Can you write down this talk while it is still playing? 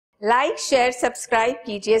Like, share, subscribe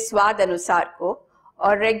कीजिए स्वाद अनुसार को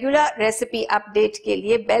और रेगुलर रेसिपी अपडेट के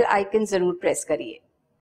लिए बेल आइकन जरूर प्रेस करिए।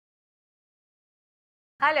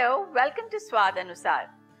 हेलो, वेलकम टू स्वाद अनुसार।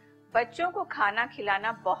 बच्चों को खाना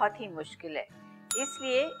खिलाना बहुत ही मुश्किल है,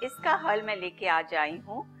 इसलिए इसका हल मैं लेके आज आई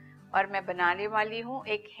हूँ और मैं बनाने वाली हूँ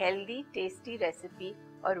एक हेल्दी टेस्टी रेसिपी,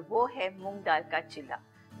 और वो है मूंग दाल का चिल्ला।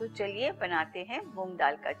 तो चलिए बनाते हैं मूंग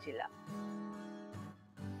दाल का चिल्ला।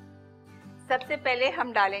 सबसे पहले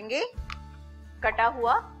हम डालेंगे कटा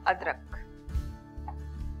हुआ अदरक,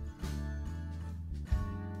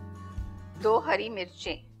 2 हरी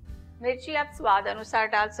मिर्चें, मिर्ची आप स्वाद अनुसार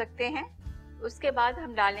डाल सकते हैं। उसके बाद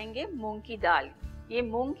हम डालेंगे मूंग की दाल। ये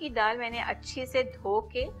मूंग की दाल मैंने अच्छे से धो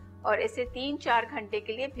के और इसे 3-4 घंटे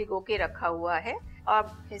के लिए भिगो के रखा हुआ है।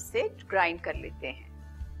 अब इसे ग्राइंड कर लेते हैं।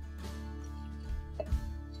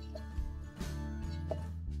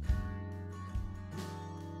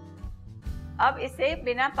 अब इसे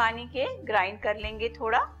बिना पानी के ग्राइंड कर लेंगे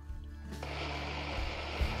थोड़ा।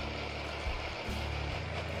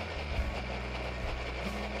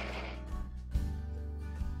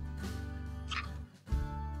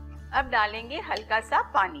 अब डालेंगे हल्का सा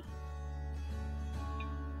पानी।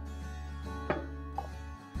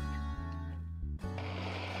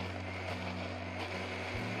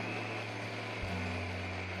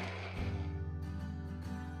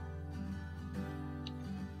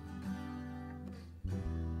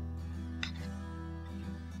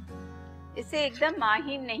 इसे एकदम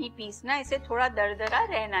महीन नहीं पीसना, इसे थोड़ा दरदरा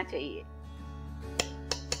रहना चाहिए।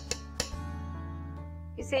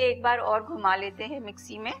 इसे एक बार और घुमा लेते हैं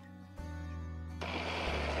मिक्सी में।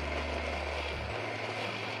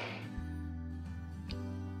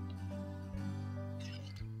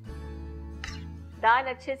 दाल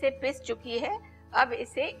अच्छे से पिस चुकी है। अब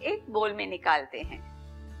इसे एक बोल में निकालते हैं।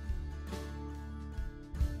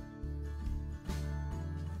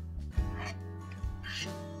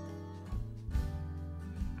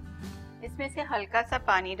 इसमें से हल्का सा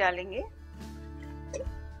पानी डालेंगे।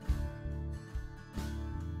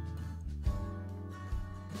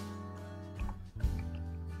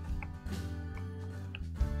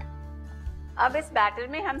 अब इस बैटर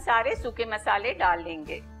में हम सारे सूखे मसाले डाल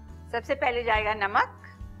लेंगे। सबसे पहले जाएगा नमक,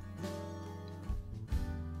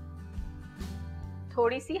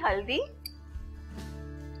 थोड़ी सी हल्दी,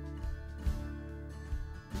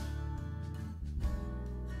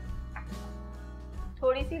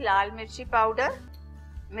 थोड़ी सी लाल मिर्ची पाउडर।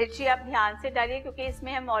 मिर्ची आप ध्यान से डालिए क्योंकि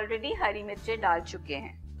इसमें हम ऑलरेडी हरी मिर्ची डाल चुके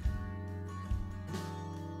हैं।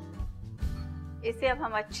 इसे अब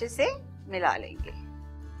हम अच्छे से मिला लेंगे।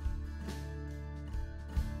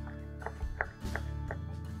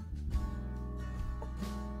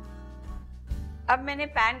 अब मैंने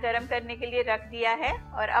पैन गरम करने के लिए रख दिया है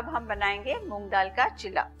और अब हम बनाएंगे मूंग दाल का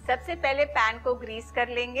चिल्ला। सबसे पहले पैन को ग्रीस कर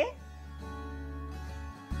लेंगे।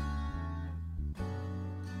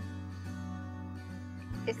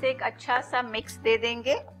 इसे एक अच्छा सा मिक्स दे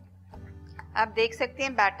देंगे। आप देख सकते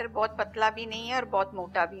हैं बैटर बहुत पतला भी नहीं है और बहुत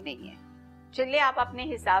मोटा भी नहीं है। चिल्ले आप अपने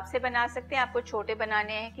हिसाब से बना सकते हैं, आपको छोटे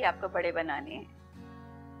बनाने हैं कि आपको बड़े बनाने हैं।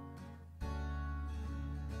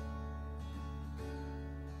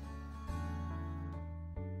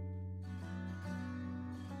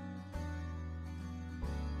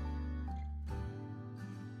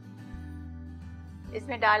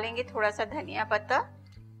 इसमें डालेंगे थोड़ा सा धनिया पत्ता,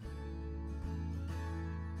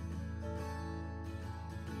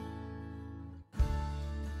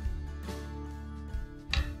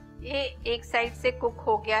 ये एक साइड से कुक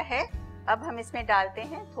हो गया है। अब हम इसमें डालते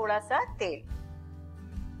हैं थोड़ा सा तेल।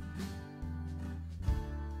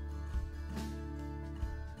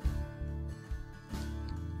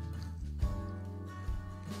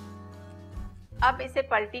 अब इसे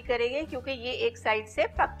पलटी करेंगे क्योंकि ये एक साइड से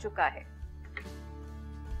पक चुका है।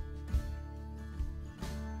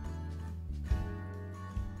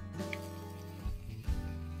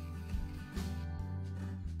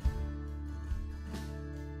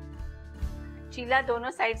 चीला दोनों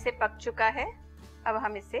साइड से पक चुका है। अब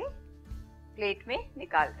हम इसे प्लेट में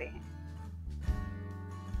निकालते हैं।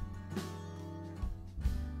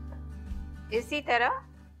 इसी तरह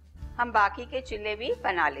हम बाकी के चिल्ले भी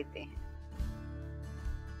बना लेते हैं।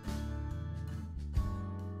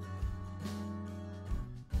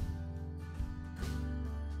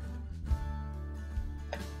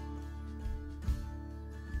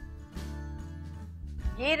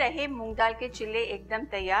 ये रहे मूंग दाल के चिल्ले एकदम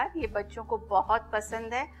तैयार। ये बच्चों को बहुत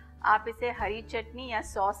पसंद है। आप इसे हरी चटनी या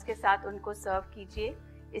सॉस के साथ उनको सर्व कीजिए।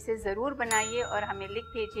 इसे जरूर बनाइए और हमें लिख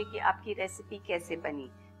भेजिए कि आपकी रेसिपी कैसे बनी।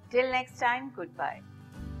 Till next time, good bye.